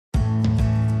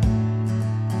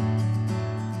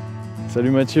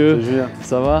Salut Mathieu, Salut Julien.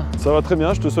 Ça va? Ça va très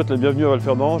bien, je te souhaite la bienvenue à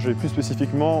Valferdange et plus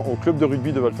spécifiquement au club de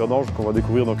rugby de Valferdange qu'on va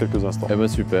découvrir dans quelques instants. Eh ben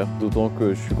super, d'autant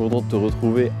que je suis content de te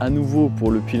retrouver à nouveau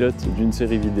pour le pilote d'une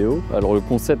série vidéo. Alors le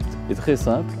concept est très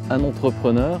simple, un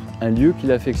entrepreneur, un lieu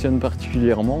qu'il affectionne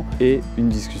particulièrement et une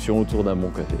discussion autour d'un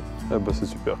bon café. Ah bah c'est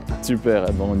super. Super,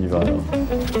 eh ben on y va alors.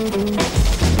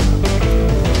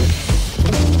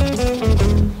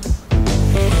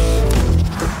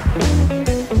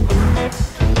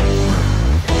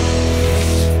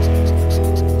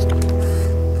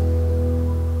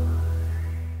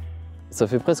 Ça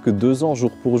fait presque 2 ans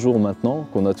jour pour jour maintenant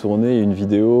qu'on a tourné une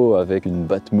vidéo avec une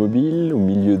Batmobile au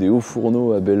milieu des hauts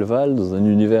fourneaux à Belleval dans un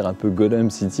univers un peu Gotham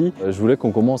City. Je voulais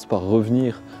qu'on commence par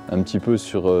revenir un petit peu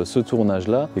sur ce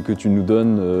tournage-là et que tu nous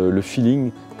donnes le feeling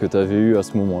que tu avais eu à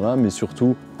ce moment-là, mais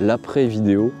surtout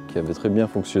l'après-vidéo qui avait très bien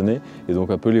fonctionné et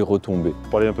donc un peu les retombées. Pour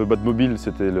parler un peu Batmobile,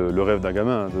 c'était le rêve d'un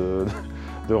gamin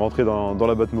de rentrer dans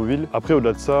la Batmobile. Après,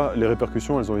 au-delà de ça, les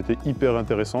répercussions, elles ont été hyper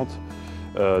intéressantes.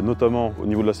 Notamment au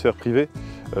niveau de la sphère privée.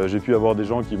 J'ai pu avoir des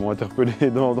gens qui m'ont interpellé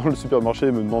dans le supermarché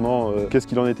me demandant qu'est-ce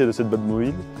qu'il en était de cette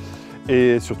Batmobile.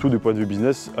 Et surtout du point de vue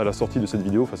business, à la sortie de cette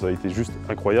vidéo, ça a été juste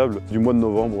incroyable. Du mois de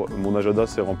novembre, mon agenda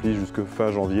s'est rempli jusqu'à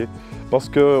fin janvier parce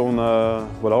qu'on a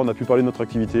pu parler de notre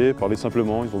activité, parler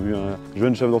simplement. Ils ont vu un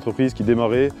jeune chef d'entreprise qui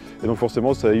démarrait et donc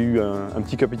forcément ça a eu un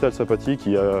petit capital sympathique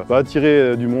qui a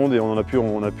attiré du monde et on a pu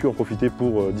en profiter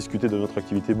pour discuter de notre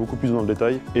activité beaucoup plus dans le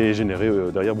détail et générer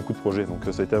derrière beaucoup de projets. Donc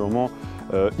ça a été un moment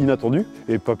inattendu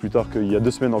et pas plus tard qu'il y a 2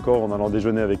 semaines encore en allant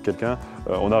déjeuner avec quelqu'un,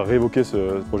 on a réévoqué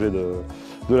ce projet de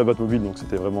la Batmobile, donc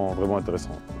c'était vraiment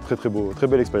intéressant. Très beau, très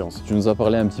belle expérience. Tu nous as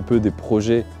parlé un petit peu des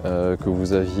projets que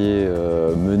vous aviez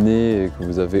menés et que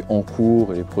vous avez en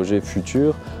cours et les projets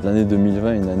futurs. L'année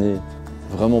 2020 est une année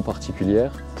vraiment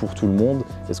particulière pour tout le monde.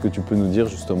 Est-ce que tu peux nous dire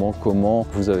justement comment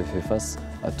vous avez fait face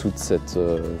à toute cette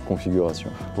configuration?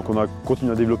 Donc on a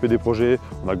continué à développer des projets,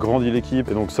 on a grandi l'équipe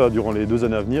et donc ça durant les 2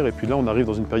 années à venir et puis là on arrive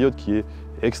dans une période qui est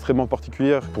extrêmement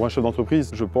particulière. Pour un chef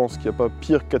d'entreprise, je pense qu'il n'y a pas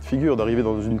pire cas de figure d'arriver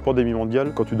dans une pandémie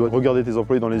mondiale quand tu dois regarder tes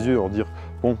employés dans les yeux et leur dire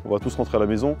 « bon, on va tous rentrer à la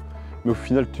maison », mais au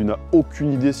final, tu n'as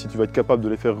aucune idée si tu vas être capable de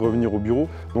les faire revenir au bureau.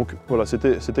 Donc voilà,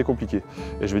 c'était compliqué.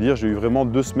 Et je vais dire, j'ai eu vraiment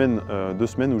 2 semaines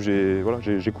où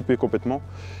j'ai coupé complètement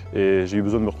et j'ai eu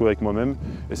besoin de me retrouver avec moi-même.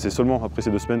 Et c'est seulement après ces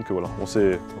 2 semaines que on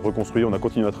s'est reconstruit, on a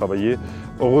continué à travailler.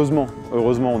 Heureusement,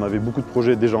 on avait beaucoup de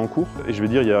projets déjà en cours. Et je vais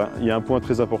dire, il y a un point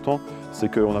très important,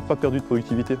 c'est qu'on n'a pas perdu de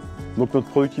productivité. Donc notre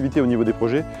productivité au niveau des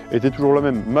projets était toujours la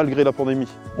même, malgré la pandémie.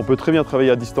 On peut très bien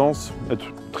travailler à distance, être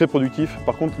très productif.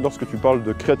 Par contre, lorsque tu parles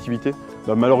de créativité,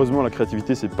 malheureusement la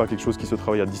créativité c'est pas quelque chose qui se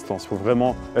travaille à distance. Il faut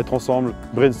vraiment être ensemble,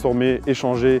 brainstormer,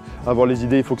 échanger, avoir les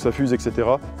idées, il faut que ça fuse, etc.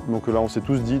 Donc là on s'est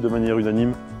tous dit de manière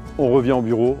unanime, on revient au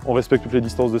bureau, on respecte toutes les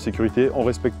distances de sécurité, on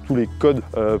respecte tous les codes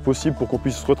possibles pour qu'on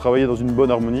puisse retravailler dans une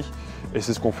bonne harmonie. Et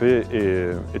c'est ce qu'on fait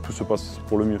et tout se passe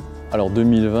pour le mieux. Alors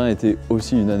 2020 était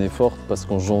aussi une année forte parce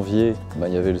qu'en janvier,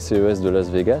 il y avait le CES de Las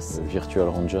Vegas, Virtual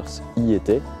Rangers y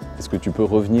était. Est-ce que tu peux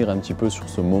revenir un petit peu sur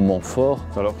ce moment fort?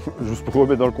 Alors, juste pour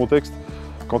remettre dans le contexte,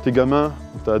 quand t'es gamin,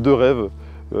 t'as 2 rêves.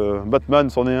 Batman,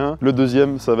 c'en est un. Le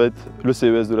deuxième, ça va être le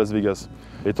CES de Las Vegas.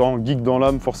 Étant geek dans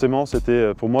l'âme, forcément,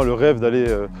 c'était pour moi le rêve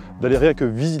d'aller rien que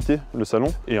visiter le salon.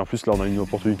 Et en plus, là, on a une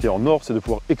opportunité en or, c'est de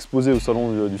pouvoir exposer au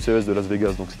salon du CES de Las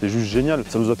Vegas. Donc c'était juste génial.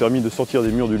 Ça nous a permis de sortir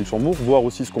des murs du Luxembourg, voir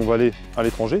aussi ce qu'on va aller à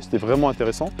l'étranger. C'était vraiment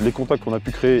intéressant. Les contacts qu'on a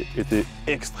pu créer étaient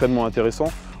extrêmement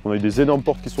intéressants. On a eu des énormes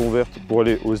portes qui sont ouvertes pour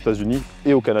aller aux États-Unis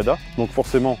et au Canada. Donc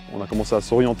forcément, on a commencé à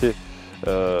s'orienter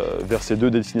vers ces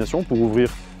 2 destinations pour ouvrir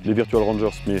les Virtual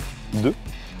Rangers, mais 2,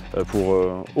 pour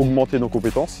augmenter nos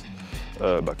compétences.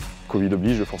 Covid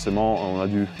oblige, forcément, on a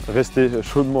dû rester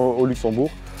chaudement au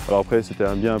Luxembourg. Alors après, c'était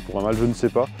un bien pour un mal, je ne sais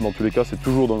pas. Dans tous les cas, c'est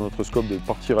toujours dans notre scope de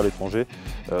partir à l'étranger,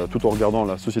 tout en regardant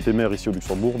la société mère ici au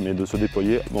Luxembourg, mais de se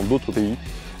déployer dans d'autres pays.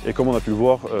 Et comme on a pu le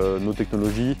voir, nos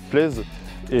technologies plaisent,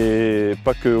 et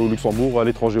pas qu'au Luxembourg, à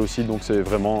l'étranger aussi, donc c'est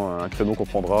vraiment un créneau qu'on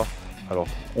prendra. Alors,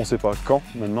 on ne sait pas quand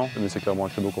maintenant, mais c'est clairement un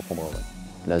créneau qu'on prendra. Ouais.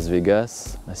 Las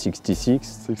Vegas, la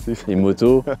 66, les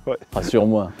motos, ouais.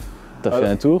 Rassure-moi, t'as fait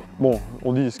un tour? Bon,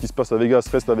 on dit ce qui se passe à Vegas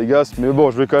reste à Vegas, mais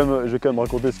bon, je vais quand même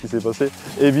raconter ce qui s'est passé.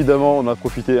 Évidemment, on a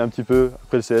profité un petit peu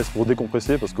après le CS pour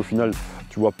décompresser, parce qu'au final,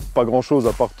 tu vois pas grand-chose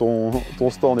à part ton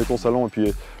stand et ton salon, et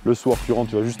puis le soir, tu rentres,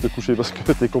 tu vas juste te coucher parce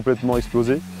que tu es complètement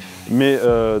explosé. Mais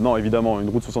non, évidemment, une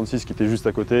route 66 qui était juste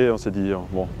à côté, on s'est dit,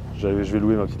 bon, je vais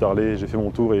louer ma petite Harley, j'ai fait mon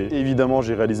tour, et évidemment,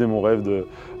 j'ai réalisé mon rêve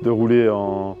de rouler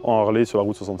en Harley sur la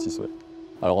route 66. Ouais.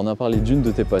 Alors on a parlé d'une de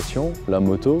tes passions, la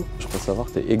moto. Je crois savoir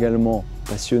que tu es également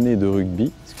passionné de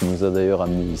rugby, ce qui nous a d'ailleurs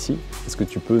amené ici. Est-ce que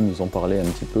tu peux nous en parler un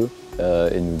petit peu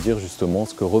et nous dire justement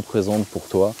ce que représente pour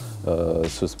toi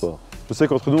ce sport? Je sais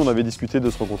qu'entre nous, on avait discuté de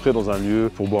se rencontrer dans un lieu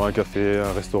pour boire un café,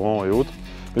 un restaurant et autres.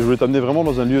 Mais je voulais t'amener vraiment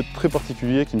dans un lieu très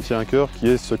particulier qui me tient à cœur, qui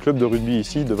est ce club de rugby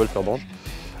ici, de Val-Ferdange.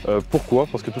 Pourquoi?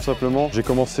 Parce que tout simplement, j'ai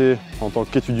commencé en tant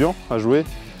qu'étudiant à jouer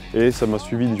et ça m'a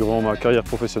suivi durant ma carrière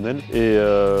professionnelle. Et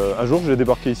un jour, j'ai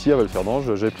débarqué ici à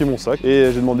Val-Ferdange, j'avais pris mon sac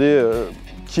et j'ai demandé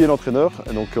qui est l'entraîneur.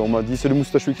 Donc on m'a dit c'est le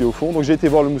moustachu qui est au fond. Donc j'ai été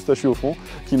voir le moustachu au fond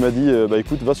qui m'a dit bah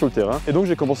écoute, va sur le terrain. Et donc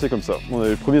j'ai commencé comme ça. On avait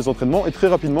les premiers entraînements et très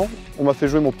rapidement, on m'a fait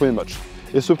jouer mon premier match.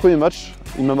 Et ce premier match,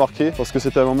 il m'a marqué parce que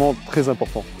c'était un moment très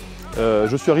important.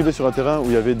 Je suis arrivé sur un terrain où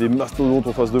il y avait des mastodontes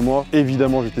en face de moi.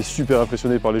 Évidemment, j'étais super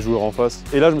impressionné par les joueurs en face.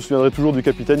 Et là, je me souviendrai toujours du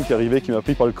capitaine qui arrivait, qui m'a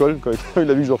pris par le col. Quand il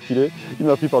a vu que je reculais, il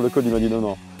m'a pris par le col, il m'a dit non,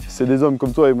 non, c'est des hommes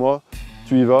comme toi et moi,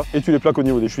 tu y vas et tu les plaques au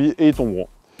niveau des chevilles et ils tomberont.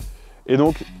 Et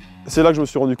donc, c'est là que je me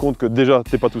suis rendu compte que déjà,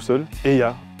 t'es pas tout seul. Et il y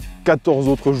a 14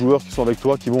 autres joueurs qui sont avec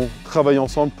toi, qui vont travailler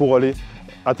ensemble pour aller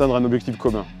atteindre un objectif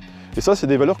commun. Et ça, c'est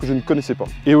des valeurs que je ne connaissais pas.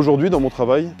 Et aujourd'hui, dans mon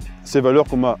travail, ces valeurs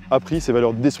qu'on m'a appris, ces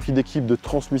valeurs d'esprit d'équipe, de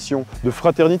transmission, de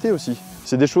fraternité aussi,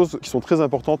 c'est des choses qui sont très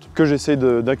importantes que j'essaie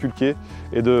d'inculquer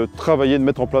et de travailler, de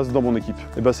mettre en place dans mon équipe.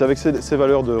 Et ben, c'est avec ces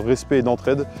valeurs de respect et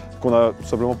d'entraide qu'on a tout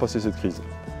simplement passé cette crise.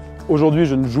 Aujourd'hui,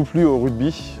 je ne joue plus au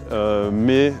rugby,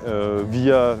 mais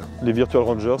via les Virtual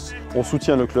Rangers, on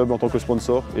soutient le club en tant que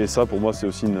sponsor. Et ça, pour moi, c'est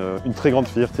aussi une très grande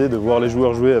fierté de voir les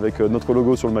joueurs jouer avec notre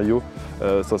logo sur le maillot.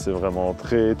 Ça, c'est vraiment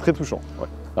très, très touchant. Ouais.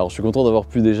 Alors, je suis content d'avoir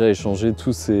pu déjà échanger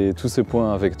tous ces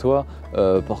points avec toi.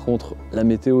 Par contre, la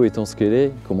météo étant ce qu'elle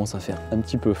est, il commence à faire un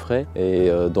petit peu frais. Et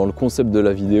dans le concept de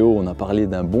la vidéo, on a parlé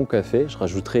d'un bon café. Je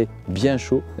rajouterai bien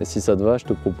chaud. Et si ça te va, je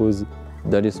te propose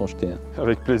d'aller s'en jeter un.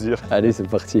 Avec plaisir. Allez, c'est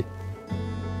parti.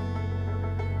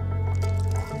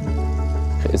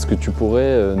 Est-ce que tu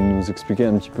pourrais nous expliquer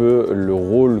un petit peu le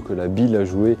rôle que la BIL a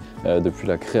joué depuis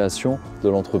la création de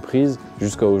l'entreprise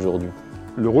jusqu'à aujourd'hui?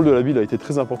 Le rôle de la BIL a été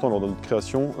très important lors de notre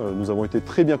création. Nous avons été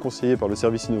très bien conseillés par le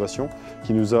service innovation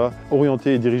qui nous a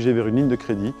orientés et dirigés vers une ligne de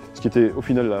crédit, ce qui était au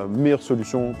final la meilleure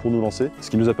solution pour nous lancer, ce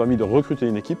qui nous a permis de recruter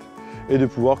une équipe et de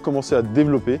pouvoir commencer à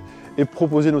développer et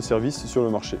proposer nos services sur le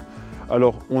marché.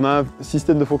 Alors, on a un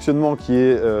système de fonctionnement qui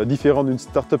est différent d'une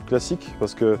start-up classique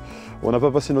parce qu'on n'a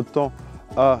pas passé notre temps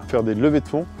à faire des levées de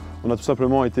fonds. On a tout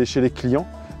simplement été chez les clients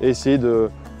et essayé de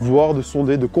voir, de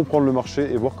sonder, de comprendre le marché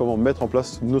et voir comment mettre en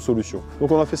place nos solutions.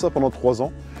 Donc on a fait ça pendant 3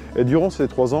 ans et durant ces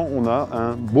 3 ans, on a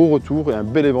un beau retour et un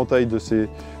bel éventail de ces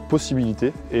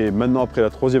possibilités. Et maintenant, après la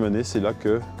 3e année, c'est là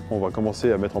qu'on va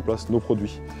commencer à mettre en place nos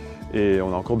produits. Et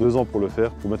on a encore 2 ans pour le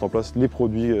faire, pour mettre en place les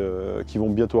produits qui vont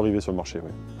bientôt arriver sur le marché.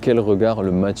 Oui. Quel regard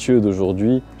le Matthieu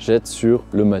d'aujourd'hui jette sur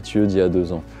le Matthieu d'il y a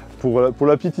 2 ans? Pour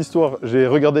la petite histoire, j'ai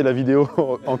regardé la vidéo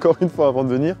encore une fois avant de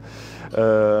venir.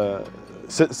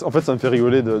 En fait, ça me fait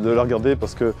rigoler de la regarder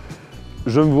parce que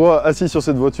je me vois assis sur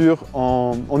cette voiture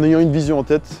en ayant une vision en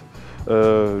tête.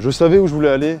 Je savais où je voulais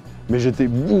aller, mais j'étais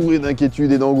bourré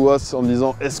d'inquiétude et d'angoisse en me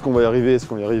disant est-ce qu'on va y arriver, est-ce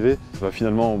qu'on va y arriver.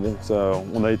 Finalement, bon,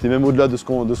 on a été même au-delà de ce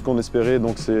qu'on espérait,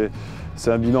 donc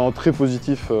c'est un bilan très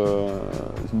positif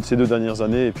ces 2 dernières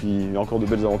années et puis il y a encore de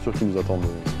belles aventures qui nous attendent.